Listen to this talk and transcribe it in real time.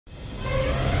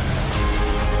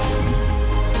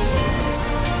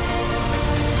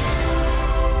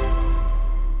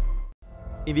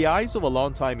In the eyes of a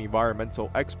longtime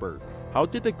environmental expert, how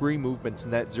did the Green Movement's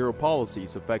net zero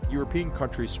policies affect European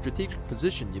countries' strategic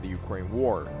position in the Ukraine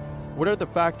war? What are the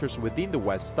factors within the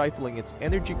West stifling its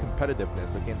energy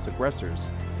competitiveness against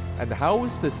aggressors? And how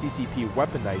is the CCP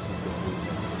weaponizing this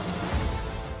movement?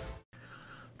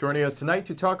 Joining us tonight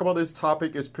to talk about this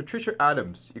topic is Patricia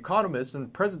Adams, economist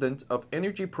and president of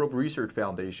Energy Probe Research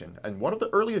Foundation, and one of the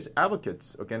earliest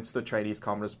advocates against the Chinese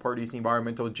Communist Party's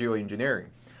environmental geoengineering.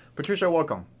 Patricia,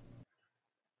 welcome.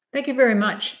 Thank you very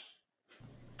much.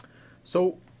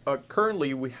 So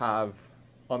currently we have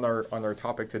on our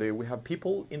topic today, we have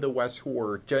people in the West who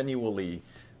are genuinely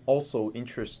also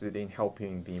interested in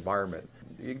helping the environment.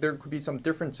 There could be some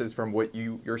differences from what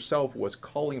you yourself was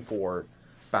calling for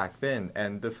back then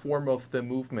and the form of the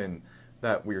movement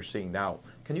that we're seeing now.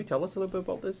 Can you tell us a little bit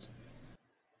about this?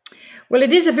 Well,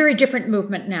 it is a very different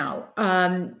movement now.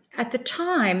 At the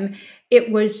time,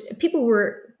 people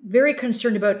were very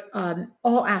concerned about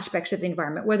all aspects of the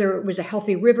environment, whether it was a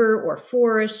healthy river or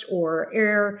forest or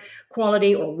air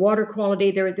quality or water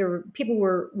quality.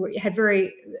 People had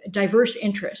very diverse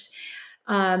interests.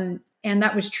 And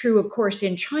that was true, of course,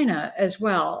 in China as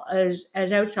well as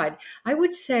outside. I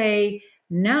would say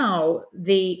now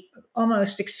the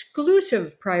almost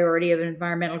exclusive priority of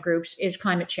environmental groups is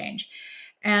climate change.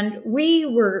 And we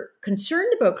were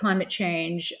concerned about climate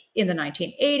change in the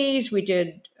 1980s. We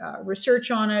did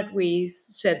research on it. We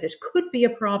said this could be a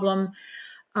problem.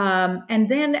 And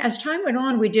then as time went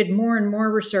on, we did more and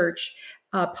more research,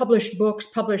 published books,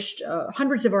 published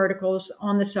hundreds of articles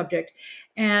on the subject,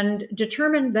 and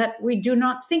determined that we do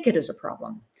not think it is a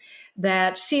problem,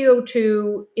 that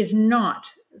CO2 is not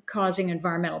causing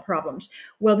environmental problems.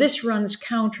 Well, this runs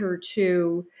counter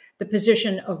to the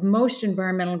position of most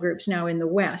environmental groups now in the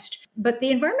West. But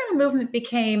the environmental movement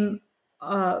became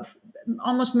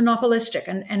almost monopolistic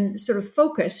and sort of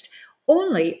focused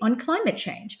only on climate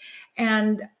change.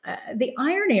 And the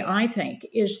irony, I think,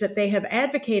 is that they have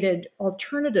advocated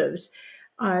alternatives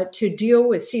to deal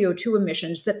with CO2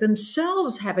 emissions that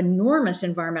themselves have enormous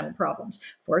environmental problems.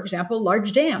 For example,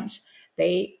 large dams.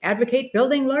 They advocate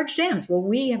building large dams. Well,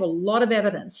 we have a lot of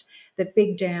evidence that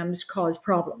big dams cause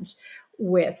problems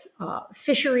with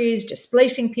fisheries,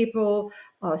 displacing people,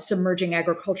 submerging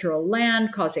agricultural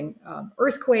land, causing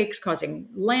earthquakes, causing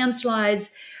landslides.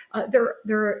 There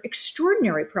are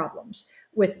extraordinary problems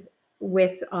with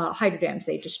hydro dams.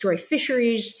 They destroy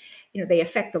fisheries. They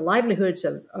affect the livelihoods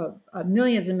of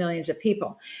millions and millions of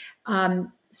people.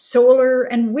 Solar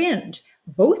and wind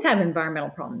both have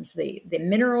environmental problems, the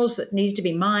minerals that needs to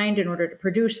be mined in order to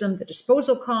produce them, the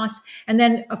disposal costs, and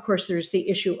then, of course, there's the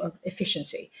issue of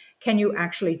efficiency. Can you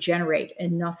actually generate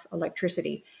enough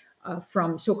electricity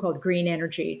from so-called green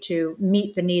energy to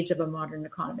meet the needs of a modern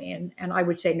economy? And I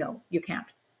would say, no, you can't.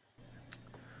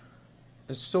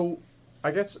 So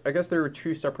I guess there are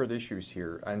two separate issues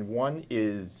here, and one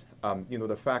is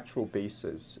the factual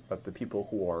basis of the people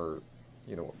who are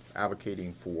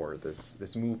advocating for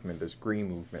this movement, this green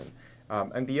movement,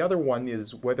 and the other one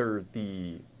is whether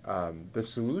the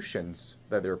solutions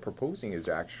that they're proposing is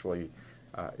actually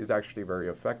very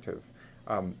effective.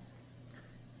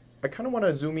 I kind of want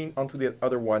to zoom in onto the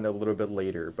other one a little bit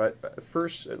later, but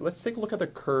first let's take a look at the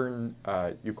current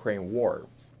Ukraine war.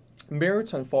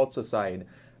 Merits and faults aside,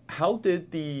 how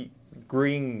did the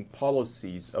green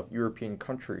policies of European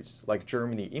countries like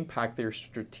Germany impact their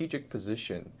strategic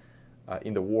position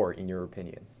in the war, in your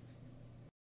opinion?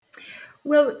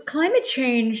 Well, climate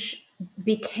change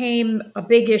became a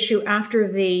big issue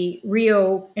after the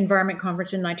Rio Environment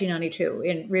Conference in 1992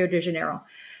 in Rio de Janeiro.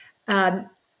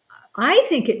 I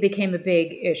think it became a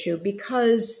big issue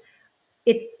because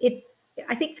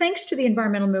I think thanks to the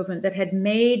environmental movement that had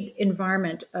made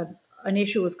environment an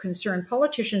issue of concern,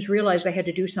 politicians realized they had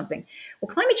to do something. Well,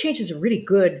 climate change is a really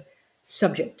good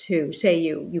subject to say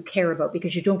you care about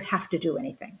because you don't have to do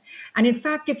anything. And in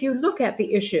fact, if you look at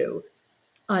the issue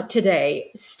today,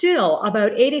 still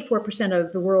about 84%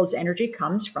 of the world's energy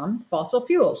comes from fossil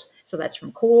fuels. So that's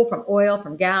from coal, from oil,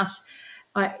 from gas.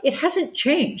 It hasn't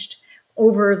changed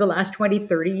over the last 20,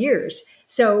 30 years.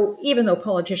 So even though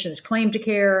politicians claim to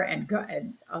care and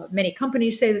many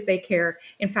companies say that they care,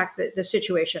 in fact, the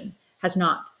situation has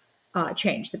not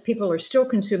changed. That people are still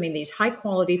consuming these high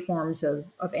quality forms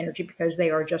of energy because they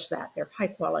are just that, they're high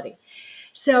quality.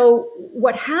 So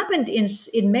what happened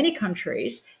in many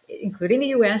countries, including the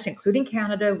US, including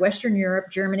Canada, Western Europe,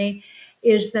 Germany,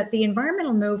 is that the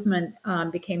environmental movement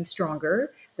became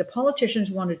stronger. The politicians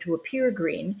wanted to appear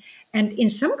green. And in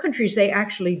some countries, they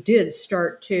actually did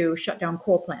start to shut down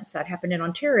coal plants. That happened in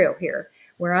Ontario here,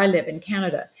 where I live in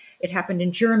Canada. It happened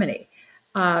in Germany.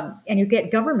 And you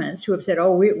get governments who have said,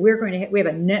 "Oh, we're going to we have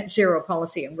a net zero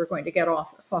policy, and we're going to get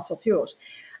off fossil fuels."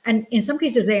 And in some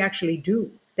cases, they actually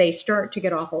do. They start to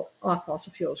get off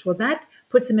fossil fuels. Well, that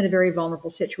puts them in a very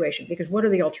vulnerable situation because what are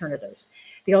the alternatives?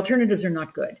 The alternatives are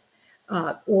not good.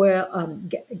 Oil,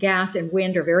 gas, and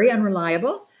wind are very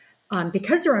unreliable.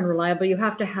 Because they're unreliable, you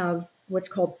have to have what's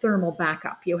called thermal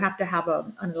backup. You have to have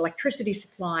an electricity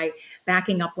supply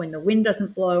backing up when the wind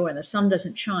doesn't blow and the sun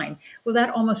doesn't shine. Well, that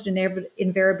almost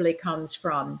invariably comes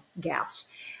from gas-fired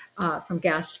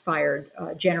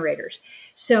generators.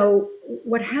 So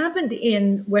what happened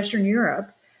in Western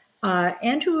Europe,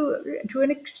 and to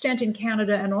an extent in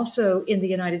Canada and also in the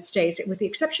United States, with the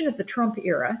exception of the Trump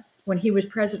era, when he was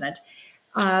president,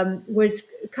 was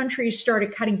countries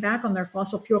started cutting back on their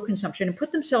fossil fuel consumption and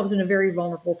put themselves in a very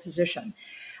vulnerable position,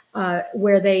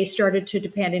 where they started to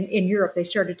depend, in Europe, they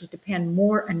started to depend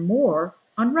more and more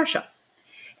on Russia.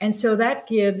 And so that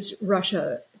gives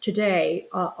Russia today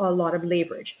a lot of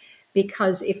leverage,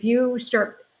 because if you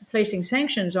start placing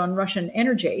sanctions on Russian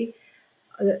energy,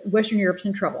 Western Europe's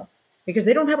in trouble because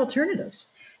they don't have alternatives.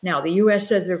 Now, the US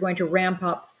says they're going to ramp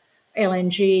up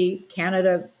LNG.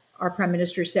 Canada, our prime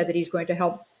minister said that he's going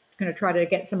to try to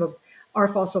get some of our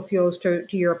fossil fuels to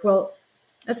Europe. Well,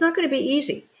 that's not going to be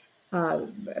easy.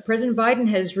 President Biden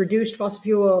has reduced fossil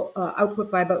fuel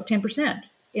output by about 10%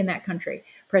 in that country.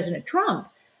 President Trump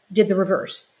did the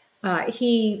reverse.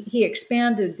 He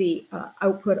expanded the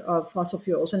output of fossil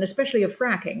fuels, and especially of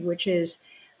fracking, which is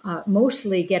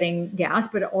mostly getting gas,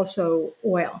 but also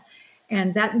oil.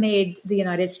 And that made the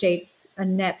United States a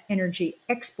net energy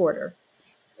exporter,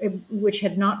 which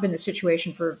had not been the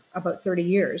situation for about 30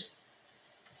 years.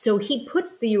 So he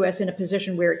put the U.S. in a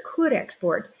position where it could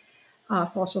export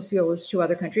fossil fuels to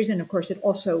other countries. And of course, it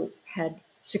also had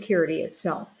security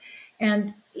itself.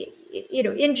 And,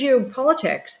 in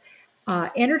geopolitics,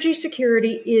 energy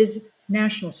security is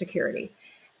national security.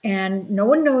 And no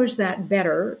one knows that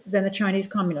better than the Chinese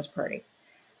Communist Party.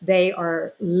 They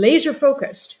are laser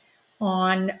focused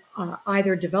on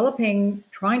either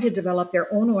trying to develop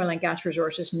their own oil and gas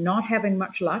resources, not having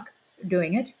much luck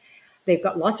doing it. They've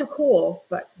got lots of coal,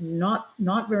 but not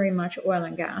very much oil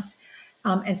and gas.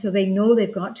 And so they know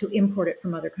they've got to import it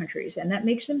from other countries. And that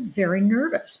makes them very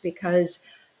nervous because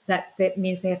that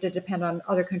means they have to depend on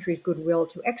other countries' goodwill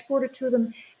to export it to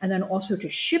them, and then also to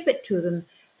ship it to them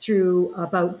through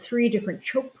about 3 different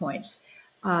choke points,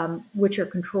 which are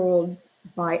controlled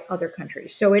by other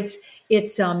countries. So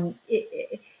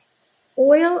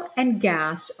oil and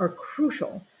gas are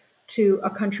crucial to a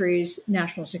country's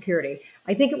national security.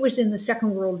 I think it was in the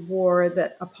Second World War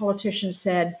that a politician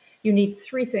said, you need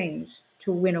 3 things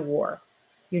to win a war.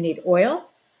 You need oil,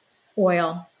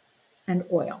 oil, and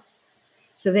oil.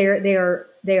 So they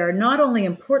are not only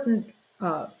important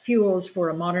fuels for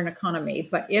a modern economy,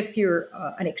 but if you're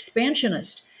an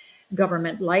expansionist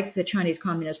government like the Chinese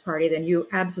Communist Party, then you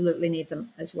absolutely need them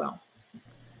as well.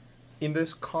 In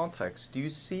this context, do you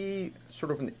see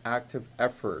sort of an active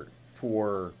effort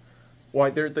for,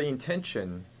 well, the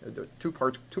intention, two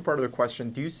part of the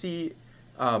question, do you see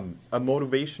a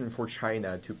motivation for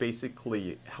China to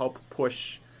basically help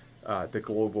push the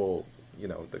global,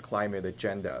 the climate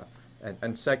agenda?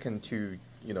 And second, to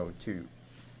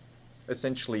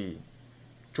essentially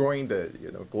join the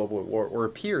global or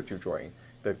appear to join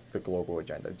the global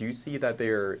agenda. Do you see that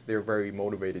they're very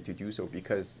motivated to do so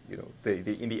because they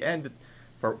in the end,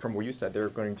 from what you said, they're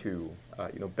going to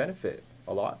benefit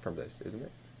a lot from this, isn't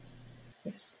it?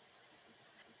 Yes,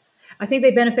 I think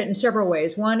they benefit in several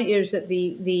ways. One is that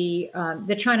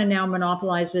the China now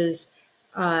monopolizes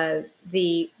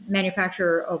the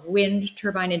manufacture of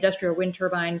industrial wind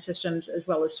turbine systems, as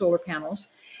well as solar panels.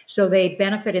 So they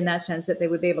benefit in that sense that they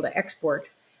would be able to export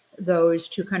those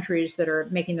to countries that are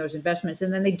making those investments.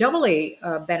 And then they doubly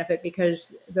benefit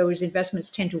because those investments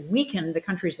tend to weaken the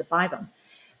countries that buy them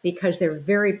because they're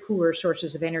very poor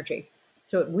sources of energy.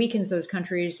 So it weakens those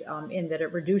countries in that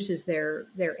it reduces their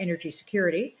energy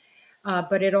security.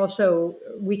 But it also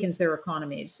weakens their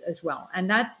economies as well. And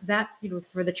that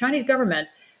for the Chinese government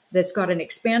that's got an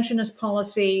expansionist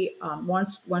policy,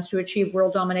 wants to achieve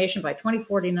world domination by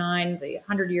 2049, the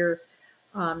 100-year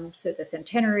the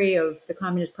centenary of the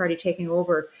Communist Party taking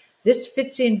over, this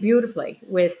fits in beautifully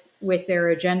with their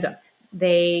agenda.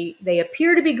 They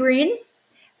appear to be green,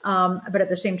 but at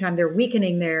the same time, they're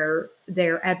weakening their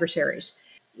adversaries.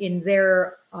 In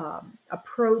their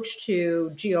approach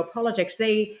to geopolitics,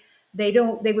 they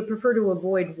would prefer to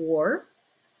avoid war.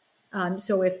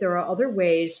 So if there are other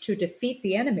ways to defeat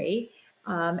the enemy,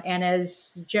 and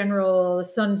as General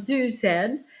Sun Tzu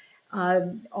said,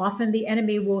 Often the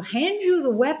enemy will hand you the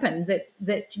weapon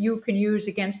that you can use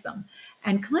against them.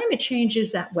 And climate change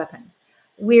is that weapon.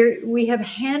 We have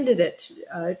handed it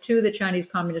to the Chinese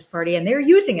Communist Party, and they're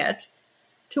using it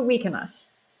to weaken us.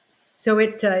 So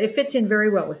it fits in very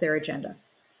well with their agenda.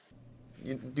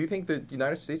 Do you think the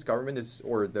United States government is,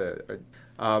 or the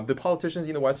politicians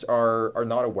in the West are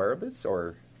not aware of this,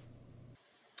 or?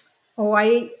 Oh,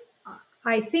 I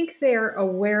think they're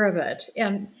aware of it.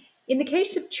 And in the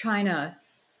case of China,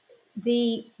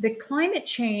 the climate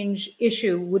change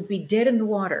issue would be dead in the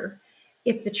water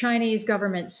if the Chinese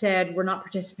government said we're not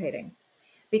participating,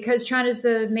 because China is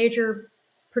the major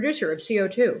producer of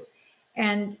CO2.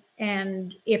 And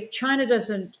if China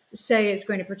doesn't say it's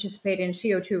going to participate in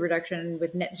CO2 reduction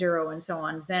with net zero and so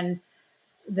on, then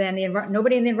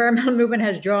nobody in the environmental movement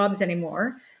has jobs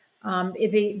anymore.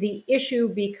 The issue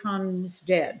becomes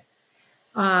dead.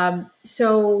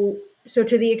 So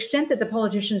to the extent that the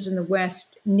politicians in the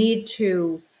West need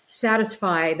to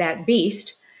satisfy that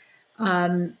beast,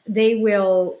 they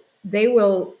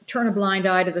will turn a blind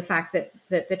eye to the fact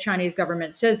that the Chinese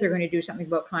government says they're going to do something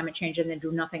about climate change and then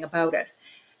do nothing about it,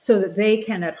 so that they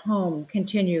can at home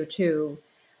continue to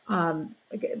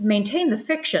maintain the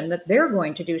fiction that they're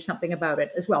going to do something about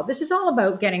it as well. This is all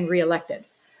about getting reelected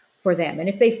for them, and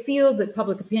if they feel that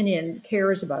public opinion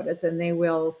cares about it, then they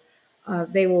will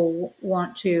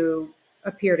want to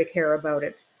appear to care about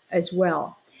it as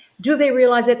well. Do they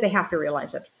realize it? They have to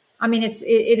realize it. I mean, it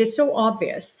is so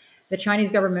obvious. The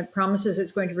Chinese government promises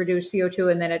it's going to reduce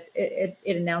CO2, and then it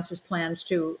announces plans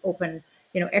to open,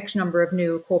 X number of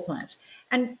new coal plants.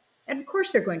 And of course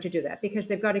they're going to do that because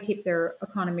they've got to keep their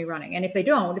economy running. And if they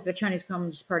don't, if the Chinese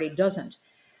Communist Party doesn't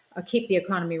keep the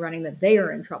economy running, then they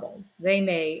are in trouble. They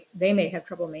may have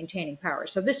trouble maintaining power.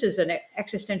 So this is an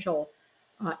existential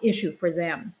issue for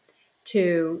them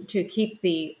to keep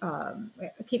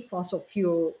fossil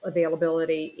fuel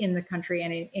availability in the country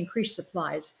and increase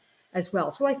supplies as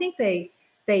well. So I think they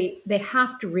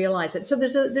have to realize it. So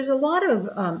there's a lot of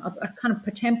a kind of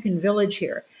Potemkin village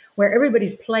here, where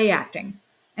everybody's play acting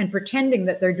and pretending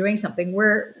that they're doing something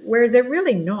where they're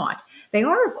really not. They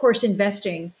are, of course,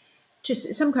 investing to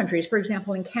some countries, for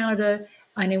example, in Canada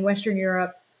and in Western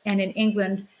Europe and in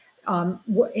England,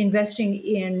 investing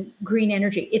in green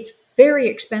energy. It's very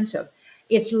expensive.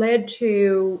 It's led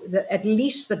to at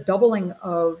least the doubling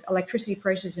of electricity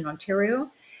prices in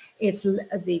Ontario. It's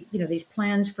these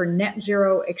plans for net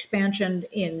zero expansion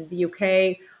in the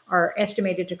UK are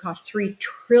estimated to cost £3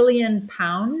 trillion.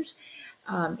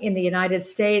 In the United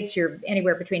States, you're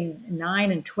anywhere between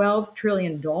 $9 and $12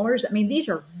 trillion. I mean, these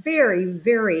are very,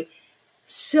 very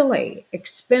silly,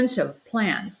 expensive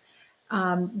plans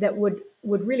that would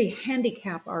really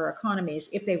handicap our economies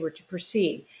if they were to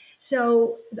proceed.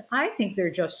 So I think they're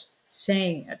just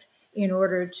saying it in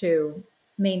order to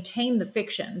maintain the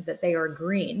fiction that they are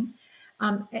green.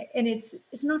 And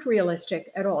it's not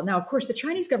realistic at all. Now, of course, the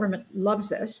Chinese government loves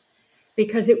this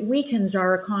because it weakens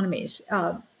our economies.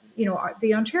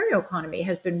 The Ontario economy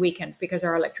has been weakened because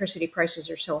our electricity prices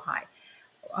are so high.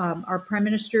 Our prime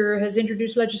minister has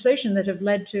introduced legislation that have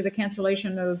led to the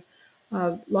cancellation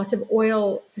of lots of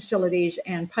oil facilities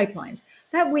and pipelines.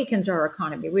 That weakens our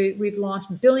economy. We've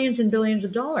lost billions and billions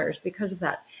of dollars because of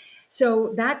that.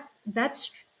 So that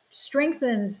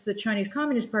strengthens the Chinese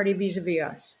Communist Party vis-a-vis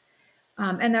us.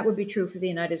 And that would be true for the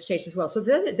United States as well. So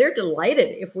they're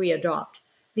delighted if we adopt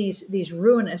these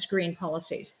ruinous green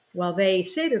policies. Well, they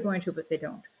say they're going to, but they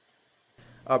don't.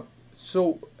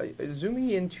 So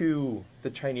zooming into the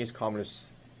Chinese Communist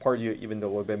Party even a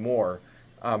little bit more,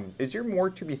 is there more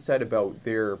to be said about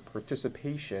their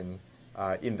participation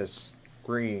in this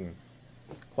green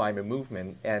climate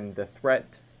movement and the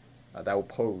threat that will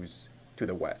pose to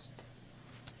the West?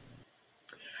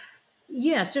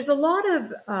 Yes, there's a lot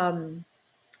of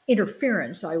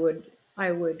interference, I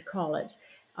would call it,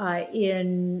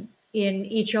 in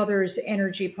each other's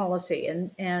energy policy,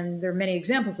 and there are many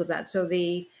examples of that. So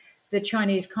the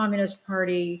Chinese Communist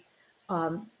Party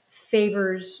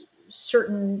favors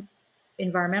certain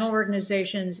environmental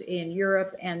organizations in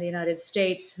Europe and the United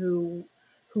States who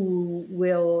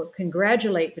will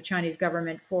congratulate the Chinese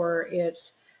government for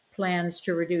its plans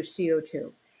to reduce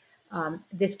CO2.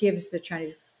 This gives the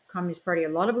Chinese Communist Party a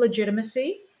lot of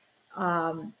legitimacy,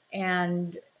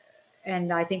 and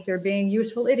I think they're being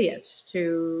useful idiots,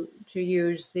 to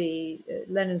use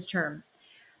Lenin's term.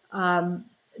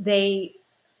 They're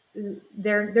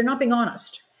not being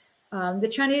honest.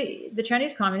 The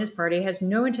Chinese Communist Party has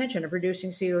no intention of reducing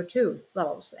CO2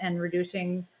 levels and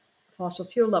reducing fossil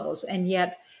fuel levels, and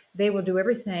yet they will do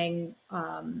everything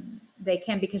they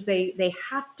can because they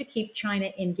have to keep China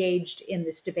engaged in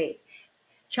this debate.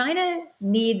 China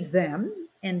needs them,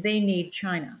 and they need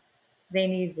China. They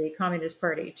need the Communist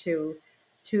Party to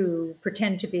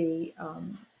pretend to be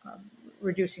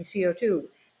reducing CO2.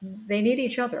 They need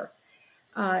each other.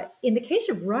 In the case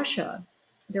of Russia,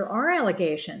 there are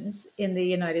allegations in the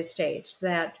United States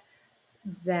that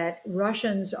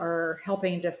Russians are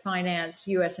helping to finance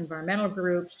U.S. environmental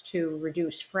groups to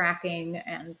reduce fracking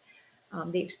and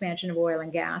the expansion of oil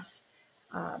and gas.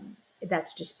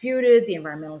 That's disputed. The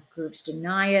environmental groups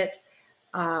deny it,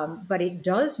 but it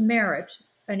does merit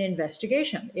an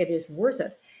investigation. It is worth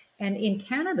it. And in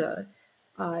Canada,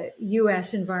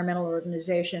 U.S. environmental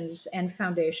organizations and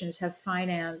foundations have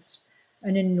financed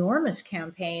an enormous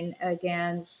campaign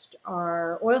against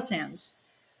our oil sands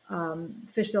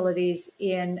facilities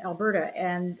in Alberta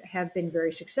and have been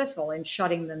very successful in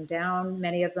shutting them down,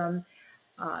 many of them,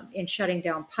 in shutting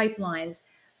down pipelines.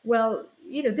 Well,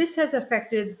 this has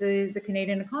affected the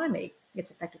Canadian economy.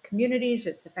 It's affected communities.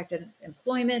 It's affected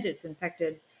employment. It's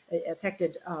affected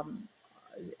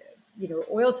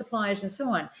oil supplies and so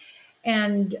on.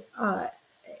 And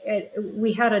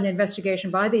we had an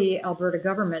investigation by the Alberta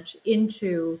government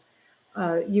into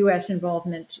U.S.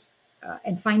 involvement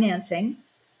and financing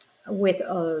with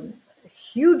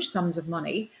huge sums of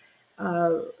money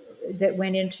that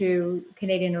went into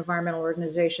Canadian environmental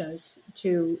organizations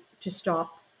to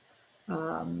stop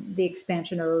the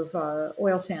expansion of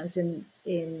oil sands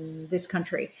in this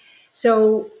country.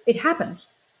 So it happens.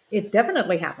 It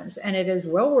definitely happens, and it is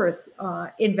well worth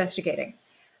investigating.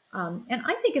 And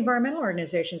I think environmental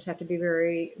organizations have to be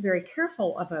very, very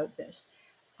careful about this,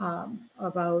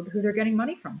 about who they're getting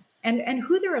money from and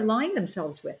who they're aligning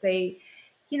themselves with.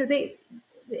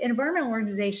 Environmental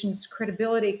organizations'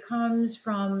 credibility comes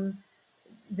from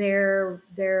their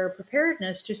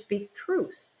preparedness to speak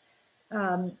truth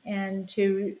and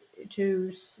to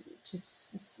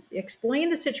explain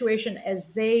the situation as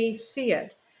they see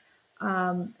it,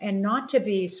 and not to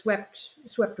be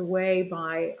swept away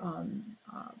by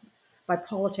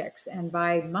politics and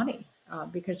by money,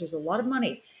 because there's a lot of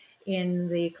money in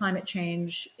the climate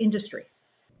change industry.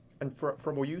 And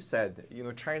from what you said,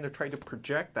 China tried to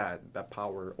project that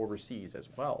power overseas as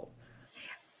well.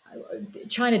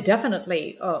 China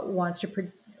definitely wants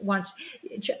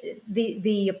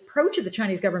the approach of the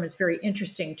Chinese government is very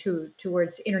interesting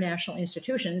towards international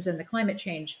institutions, and the climate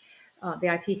change, the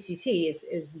IPCC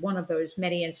is one of those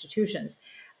many institutions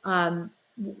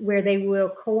where they will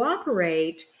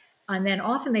cooperate, and then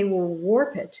often they will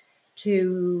warp it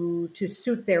to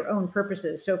suit their own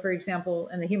purposes. So, for example,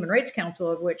 in the Human Rights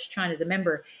Council, of which China is a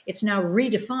member, it's now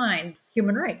redefined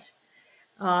human rights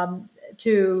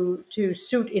to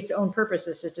suit its own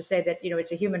purposes, to say that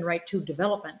it's a human right to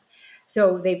development.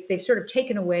 So they've sort of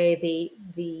taken away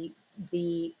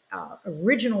the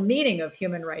original meaning of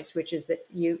human rights, which is that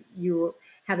you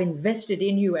have invested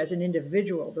in you as an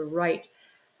individual the right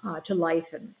to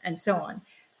life and so on.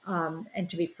 And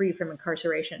to be free from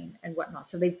incarceration and whatnot.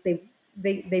 So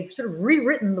they've sort of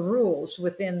rewritten the rules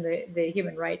within the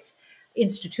human rights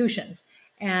institutions,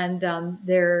 and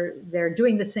they're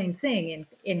doing the same thing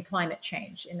in climate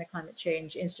change, in the climate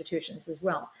change institutions as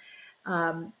well,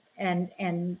 and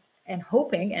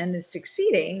hoping and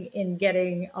succeeding in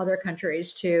getting other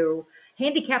countries to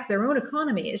handicap their own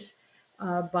economies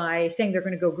by saying they're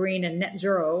going to go green and net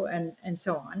zero and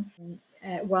so on.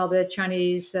 While the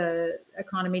Chinese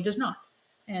economy does not.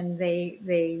 And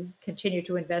they continue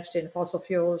to invest in fossil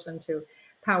fuels and to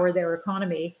power their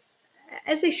economy,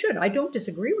 as they should. I don't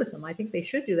disagree with them. I think they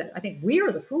should do that. I think we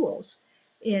are the fools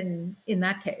in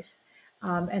that case.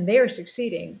 And they are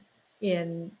succeeding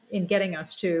in getting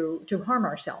us to harm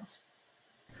ourselves.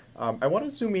 I want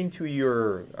to zoom into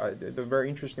your the very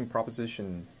interesting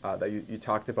proposition that you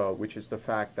talked about, which is the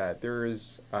fact that there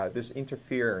is this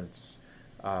interference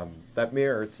that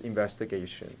merits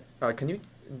investigation. Can you,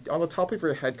 on the top of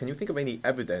your head, can you think of any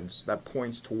evidence that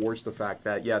points towards the fact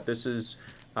that this is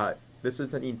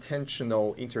an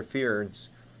intentional interference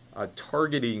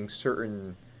targeting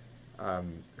certain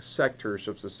sectors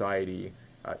of society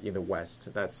in the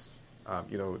West? That's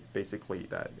basically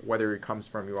that, whether it comes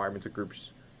from environmental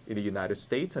groups in the United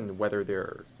States and whether there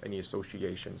are any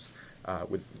associations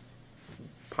with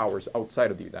powers outside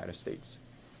of the United States.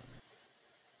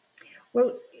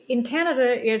 Well, in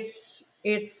Canada, it's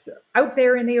out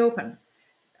there in the open.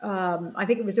 I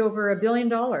think it was over $1 billion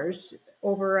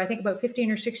over, I think, about 15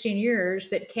 or 16 years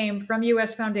that came from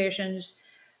U.S. foundations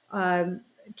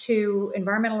to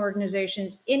environmental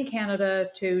organizations in Canada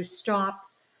to stop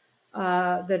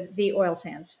the oil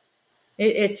sands.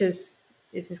 It's as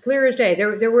clear as day.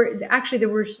 There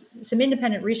were some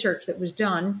independent research that was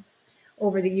done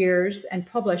over the years and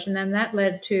published, and then that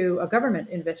led to a government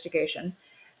investigation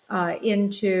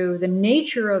into the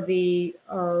nature of the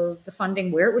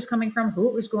funding, where it was coming from, who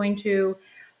it was going to,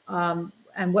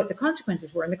 and what the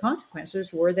consequences were. And the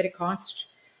consequences were that it cost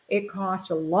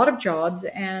a lot of jobs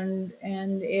and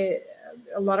a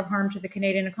lot of harm to the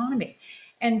Canadian economy.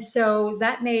 And so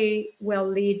that may well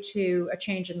lead to a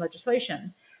change in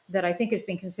legislation that I think is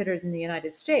being considered in the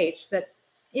United States, that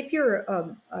if you're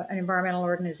an environmental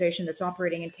organization that's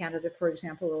operating in Canada, for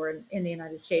example, or in the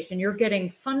United States, and you're getting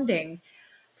funding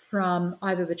from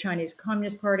either the Chinese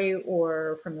Communist Party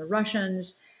or from the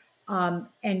Russians,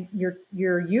 and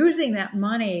you're using that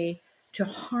money to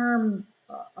harm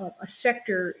a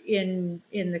sector in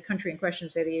the country in question,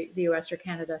 say the U.S. or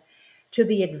Canada, to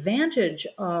the advantage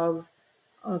of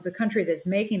the country that's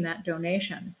making that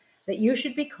donation, that you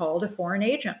should be called a foreign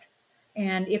agent.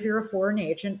 And if you're a foreign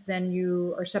agent, then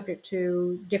you are subject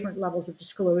to different levels of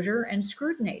disclosure and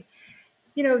scrutiny.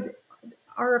 You know,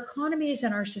 our economies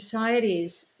and our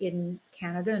societies in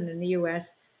Canada and in the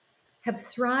US have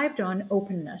thrived on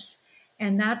openness.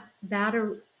 And that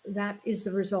is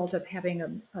the result of having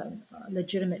a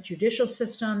legitimate judicial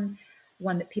system,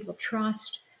 one that people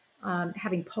trust,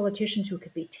 having politicians who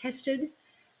could be tested,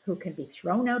 who can be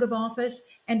thrown out of office,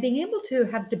 and being able to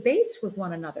have debates with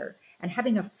one another, and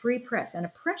having a free press, and a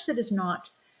press that is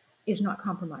not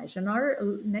compromised. And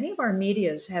many of our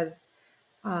medias have,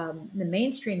 the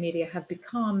mainstream media have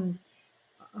become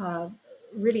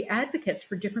really advocates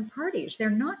for different parties.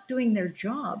 They're not doing their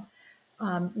job,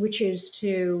 which is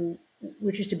to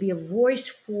be a voice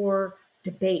for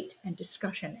debate and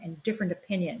discussion and different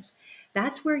opinions.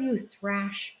 That's where you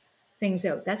thrash things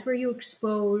out. That's where you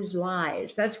expose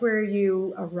lies. That's where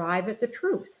you arrive at the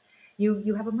truth.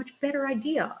 You have a much better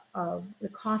idea of the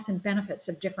costs and benefits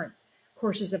of different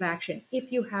courses of action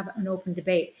if you have an open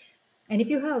debate. And if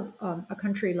you have a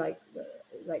country like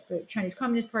the Chinese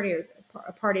Communist Party, or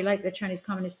a party like the Chinese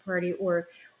Communist Party, or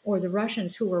the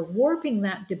Russians, who are warping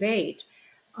that debate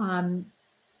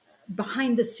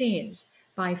behind the scenes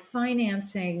by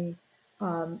financing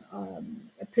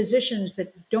positions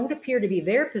that don't appear to be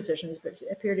their positions, but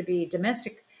appear to be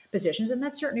domestic positions, and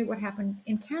that's certainly what happened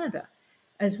in Canada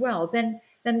as well. Then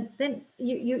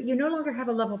you no longer have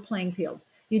a level playing field.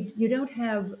 You don't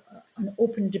have an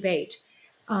open debate,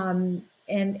 and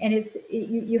it's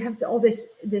you have all this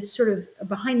sort of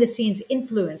behind the scenes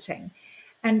influencing,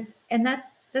 and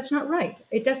that's not right.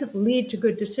 It doesn't lead to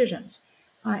good decisions,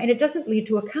 and it doesn't lead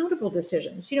to accountable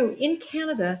decisions. You know, in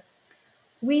Canada,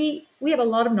 we have a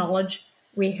lot of knowledge,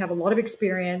 we have a lot of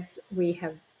experience, we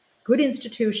have good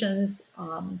institutions,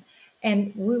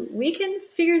 and we can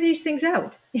figure these things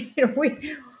out. You know,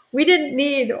 we didn't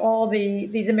need all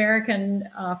these American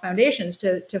foundations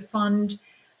to fund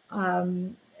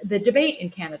the debate in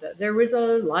Canada. There was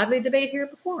a lively debate here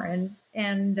before, and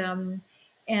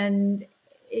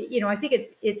you know, I think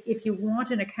if you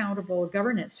want an accountable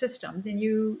governance system, then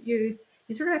you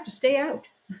sort of have to stay out.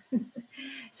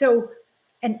 So.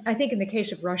 And I think in the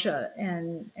case of Russia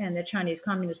and the Chinese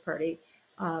Communist Party,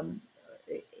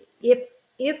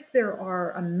 if there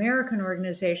are American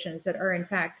organizations that are in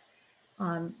fact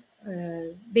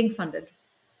being funded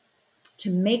to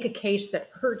make a case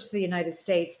that hurts the United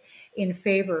States in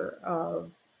favor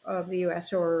of the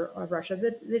U.S. or of Russia,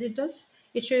 that it does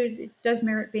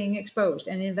merit being exposed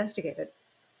and investigated.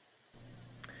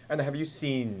 And have you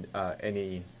seen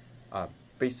any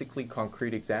basically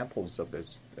concrete examples of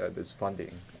this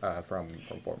funding from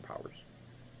foreign powers?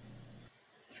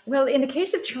 Well, in the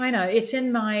case of China, it's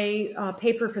in my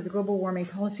paper for the Global Warming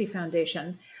Policy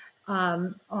Foundation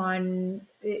on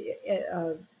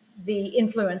the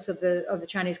influence of the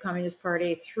Chinese Communist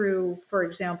Party through, for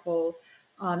example,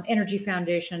 Energy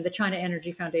Foundation, the China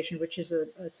Energy Foundation, which is a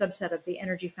subset of the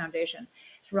Energy Foundation.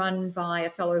 It's run by a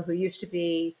fellow who used to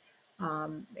be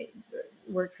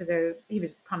he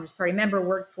was a Communist Party member,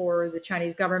 worked for the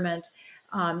Chinese government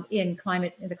in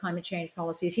the climate change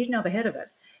policies. He's now the head of it.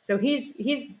 So he's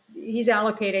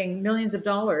allocating millions of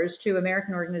dollars to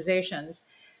American organizations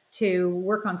to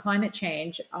work on climate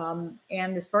change. And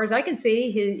as far as I can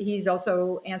see, he's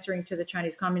also answering to the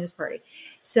Chinese Communist Party.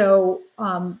 So,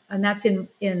 and that's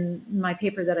in my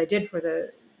paper that I did for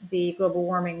the Global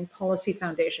Warming Policy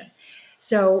Foundation.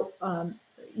 So,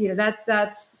 you know,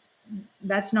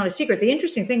 that's not a secret. The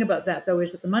interesting thing about that, though,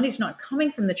 is that the money's not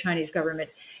coming from the Chinese government.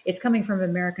 It's coming from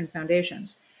American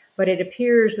foundations. But it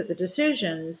appears that the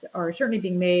decisions are certainly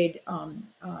being made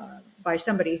by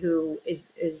somebody who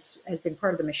has been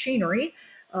part of the machinery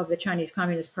of the Chinese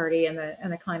Communist Party and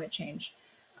the climate change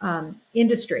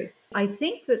industry. I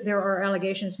think that there are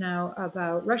allegations now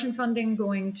about Russian funding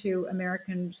going to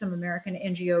some American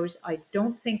NGOs. I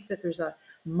don't think that there's a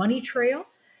money trail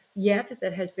yet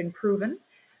that has been proven.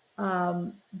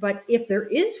 But if there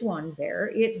is one there,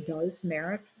 it does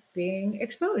merit being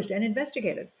exposed and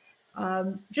investigated.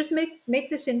 Just make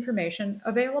this information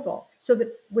available so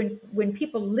that when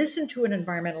people listen to an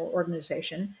environmental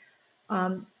organization,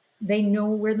 they know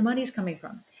where the money's coming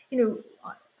from.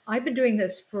 I've been doing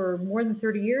this for more than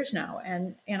 30 years now,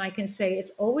 and I can say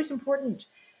it's always important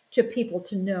to people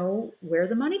to know where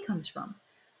the money comes from.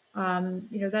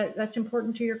 That's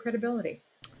important to your credibility.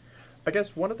 I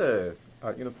guess one of the,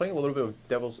 playing a little bit of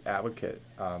devil's advocate,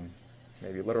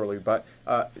 maybe literally, but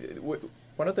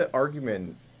one of the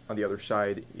argument on the other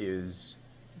side is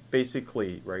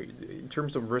basically, right, in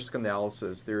terms of risk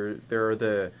analysis, there are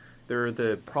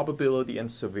the probability and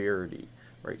severity,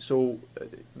 right? So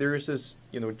there is this,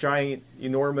 giant,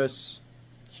 enormous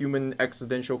human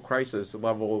existential crisis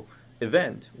level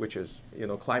event, which is,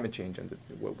 climate change and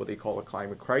what they call a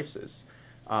climate crisis.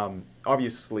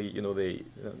 Obviously, they,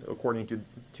 according to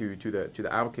the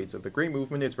advocates of the Green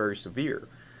Movement, it's very severe.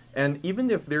 And even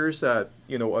if there's a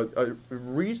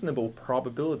reasonable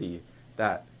probability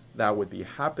that would be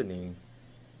happening,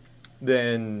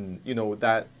 then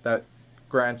that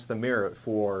grants the merit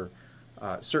for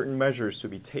certain measures to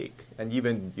be taken. And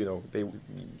even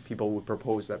people would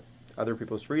propose that other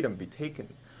people's freedom be taken.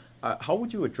 How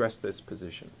would you address this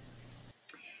position?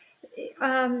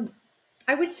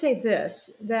 I would say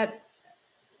this, that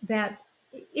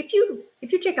if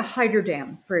you take a hydro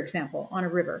dam, for example, on a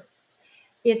river,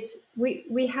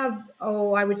 we have,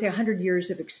 I would say 100 years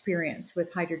of experience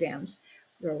with hydro dams.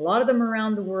 There are a lot of them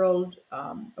around the world.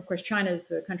 Of course, China is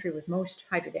the country with most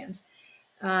hydro dams,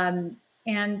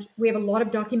 and we have a lot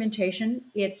of documentation.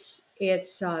 It's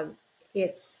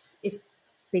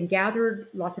been gathered.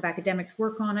 Lots of academics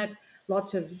work on it.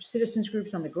 Lots of citizens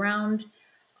groups on the ground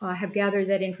have gathered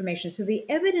that information. So the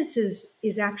evidence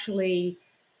is actually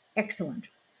excellent.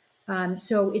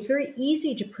 So it's very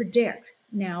easy to predict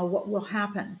now what will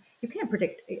happen. You can't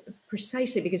predict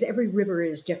precisely because every river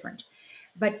is different,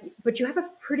 but you have a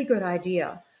pretty good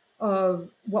idea of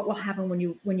what will happen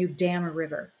when you dam a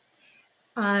river.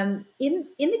 In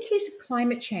the case of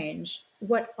climate change,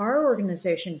 what our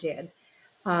organization did,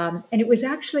 and it was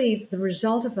actually the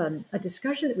result of a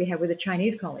discussion that we had with a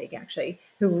Chinese colleague, actually,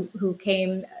 who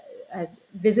came,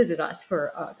 visited us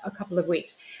for a couple of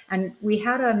weeks. And we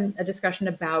had a discussion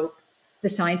about the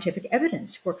scientific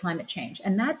evidence for climate change.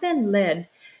 And that then led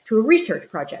to a research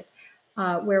project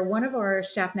where one of our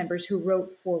staff members who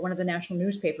wrote for one of the national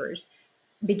newspapers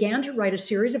began to write a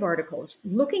series of articles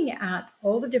looking at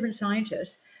all the different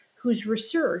scientists whose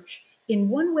research in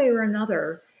one way or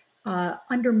another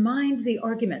undermined the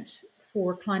arguments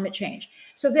for climate change.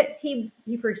 So that he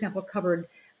for example, covered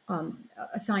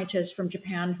a scientist from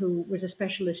Japan who was a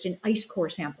specialist in ice core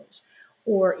samples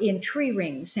or in tree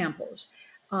ring samples,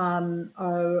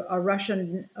 a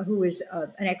Russian who is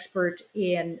an expert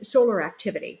in solar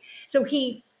activity. So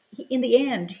he, in the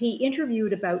end, he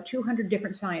interviewed about 200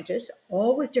 different scientists,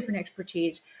 all with different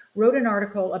expertise, wrote an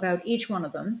article about each one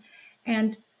of them.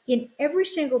 And in every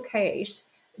single case,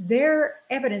 their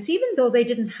evidence, even though they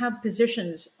didn't have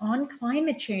positions on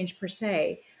climate change per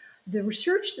se, the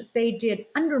research that they did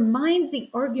undermined the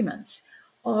arguments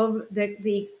of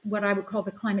the what I would call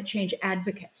the climate change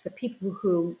advocates, the people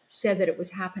who said that it was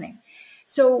happening.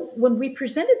 So when we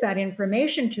presented that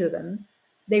information to them,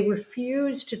 they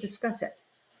refused to discuss it.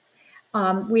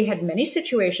 We had many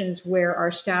situations where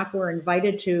our staff were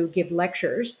invited to give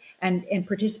lectures and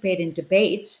participate in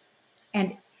debates.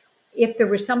 And if there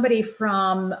was somebody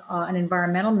from an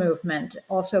environmental movement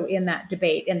also in that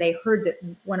debate, and they heard that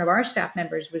one of our staff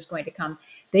members was going to come,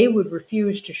 they would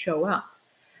refuse to show up.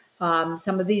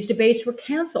 Some of these debates were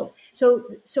canceled. So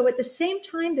at the same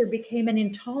time, there became an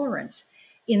intolerance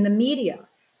in the media,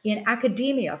 in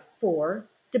academia for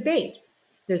debate.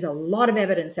 There's a lot of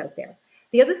evidence out there.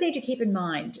 The other thing to keep in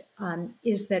mind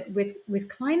is that with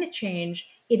climate change,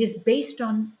 it is based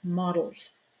on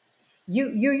models. You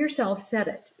yourself said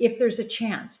it. If there's a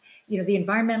chance, the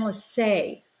environmentalists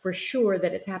say for sure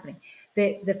that it's happening.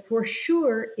 The for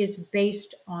sure is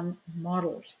based on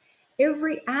models.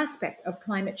 Every aspect of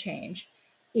climate change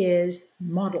is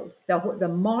modeled. The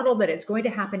model that it's going to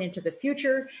happen into the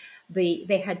future.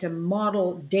 They had to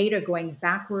model data going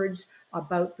backwards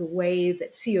about the way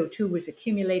that CO2 was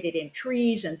accumulated in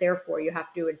trees, and therefore you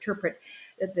have to interpret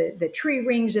the tree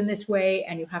rings in this way,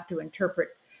 and you have to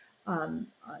interpret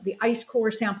the ice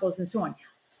core samples and so on.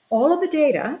 All of the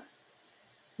data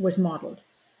was modeled,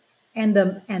 and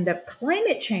the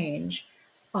climate change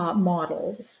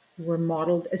models were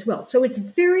modeled as well. So it's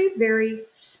very, very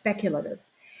speculative.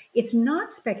 It's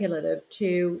not speculative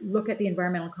to look at the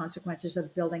environmental consequences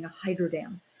of building a hydro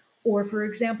dam, or, for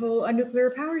example, a nuclear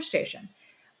power station,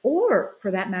 or,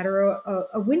 for that matter,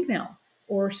 a windmill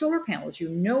or solar panels. You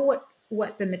know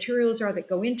what the materials are that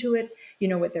go into it. You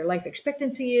know what their life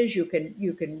expectancy is. You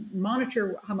can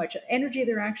monitor how much energy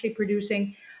they're actually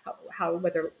producing, how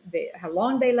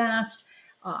long they last,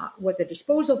 what the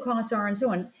disposal costs are, and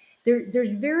so on.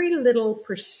 There's very little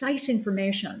precise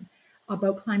information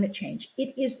about climate change.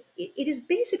 It is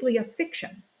basically a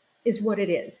fiction, is what it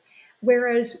is.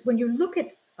 Whereas when you look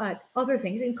at other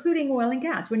things, including oil and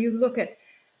gas, when you look at,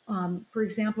 for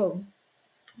example,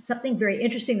 something very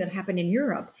interesting that happened in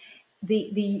Europe,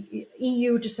 the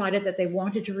EU decided that they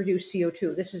wanted to reduce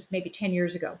CO2. This is maybe 10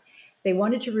 years ago. They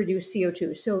wanted to reduce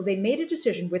CO2. So they made a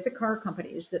decision with the car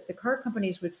companies that the car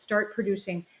companies would start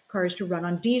producing cars to run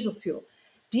on diesel fuel.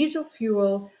 Diesel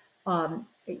fuel,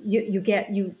 you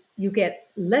get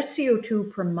less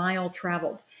CO2 per mile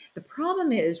traveled. The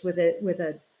problem is with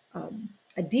a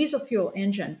diesel fuel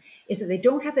engine is that they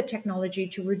don't have the technology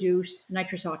to reduce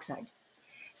nitrous oxide.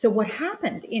 So what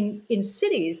happened in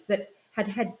cities that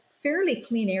had fairly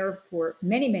clean air for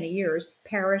many, many years,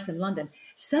 Paris and London,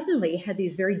 suddenly had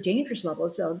these very dangerous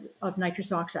levels of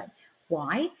nitrous oxide.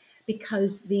 Why?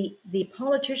 Because the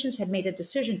politicians had made a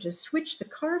decision to switch the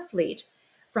car fleet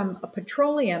from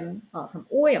from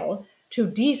oil to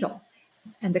diesel.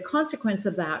 And the consequence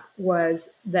of that was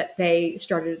that they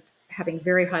started having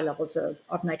very high levels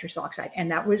of nitrous oxide. And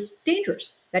that was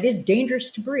dangerous. That is dangerous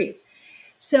to breathe.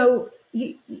 So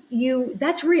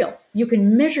that's real. You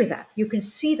can measure that. You can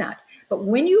see that. But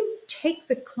when you take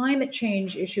the climate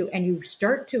change issue and you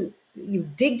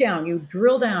dig down, you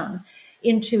drill down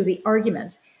into the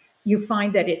arguments, you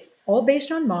find that it's all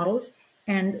based on models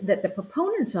and that the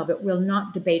proponents of it will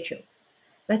not debate you.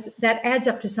 That adds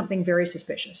up to something very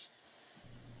suspicious.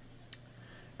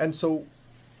 And so,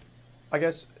 I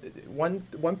guess one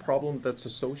problem that's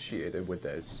associated with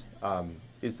this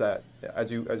is that,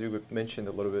 as you mentioned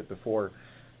a little bit before,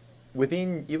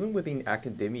 even within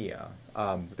academia,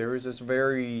 there is this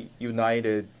very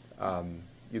united,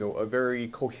 a very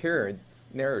coherent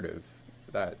narrative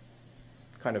that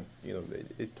kind of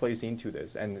it plays into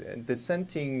this, and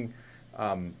dissenting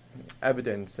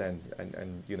evidence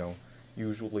and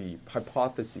usually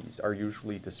hypotheses are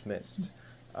usually dismissed.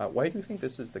 Why do you think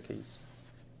this is the case?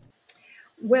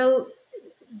 Well,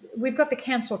 we've got the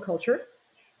cancel culture.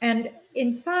 And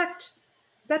in fact,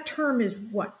 that term is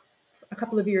a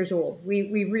couple of years old.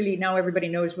 We really, now everybody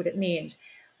knows what it means.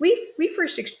 We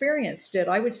first experienced it,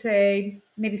 I would say,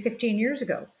 maybe 15 years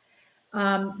ago,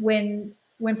 when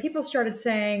people started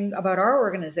saying about our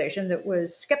organization that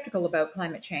was skeptical about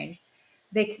climate change.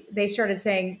 They started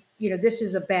saying, this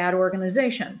is a bad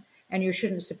organization and you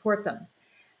shouldn't support them.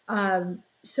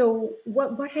 So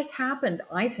what has happened,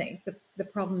 I think, the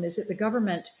problem is that the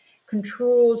government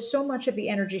controls so much of the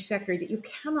energy sector that you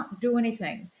cannot do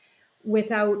anything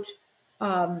without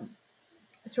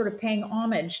sort of paying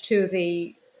homage to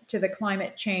the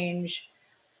climate change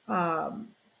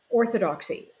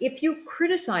orthodoxy. If you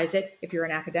criticize it, if you're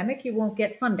an academic, you won't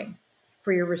get funding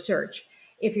for your research.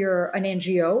 If you're an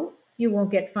NGO, you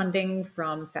won't get funding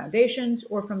from foundations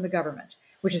or from the government,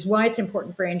 which is why it's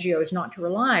important for NGOs not to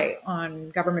rely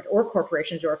on government or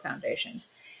corporations or foundations.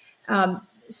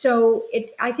 So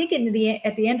I think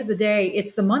at the end of the day,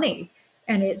 it's the money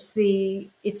and it's the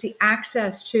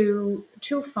access to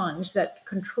funds that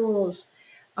controls,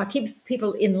 keeps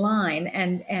people in line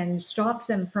and stops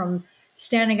them from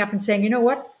standing up and saying, you know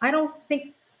what, I don't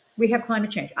think we have climate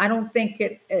change. I don't think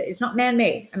it's not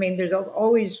man-made. I mean, there's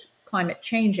always climate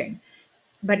changing.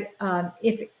 But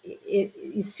if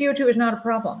CO2 is not a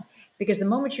problem, because the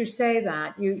moment you say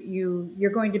that,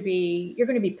 you're going to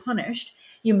be punished.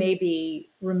 You may be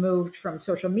removed from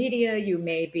social media. You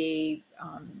may be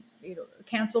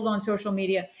canceled on social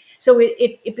media. So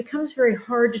it becomes very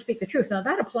hard to speak the truth. Now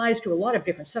that applies to a lot of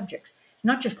different subjects,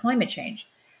 not just climate change.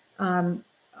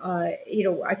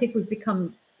 I think we've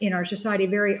become in our society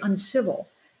very uncivil.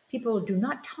 People do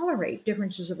not tolerate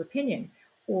differences of opinion,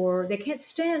 or they can't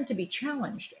stand to be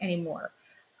challenged anymore.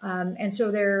 And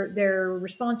so their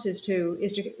response is to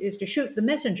shoot the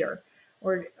messenger,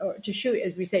 or to shoot,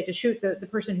 as we say, to shoot the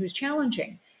person who's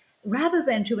challenging, rather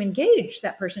than to engage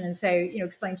that person and say,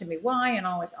 explain to me why, and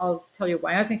I'll tell you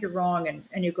why I think you're wrong,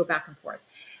 and you go back and forth.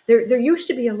 There used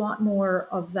to be a lot more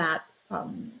of that,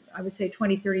 I would say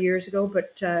 20, 30 years ago,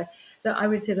 but I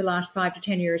would say the last 5 to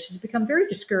 10 years has become very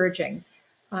discouraging,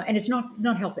 and it's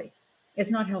not healthy.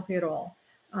 It's not healthy at all.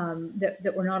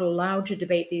 that we're not allowed to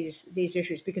debate these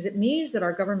issues, because it means that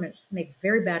our governments make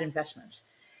very bad investments,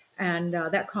 and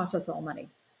that costs us all money.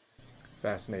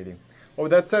 Fascinating. Well,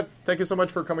 with that said, thank you so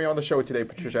much for coming on the show today,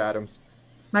 Patricia Adams.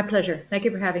 My pleasure. Thank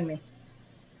you for having me.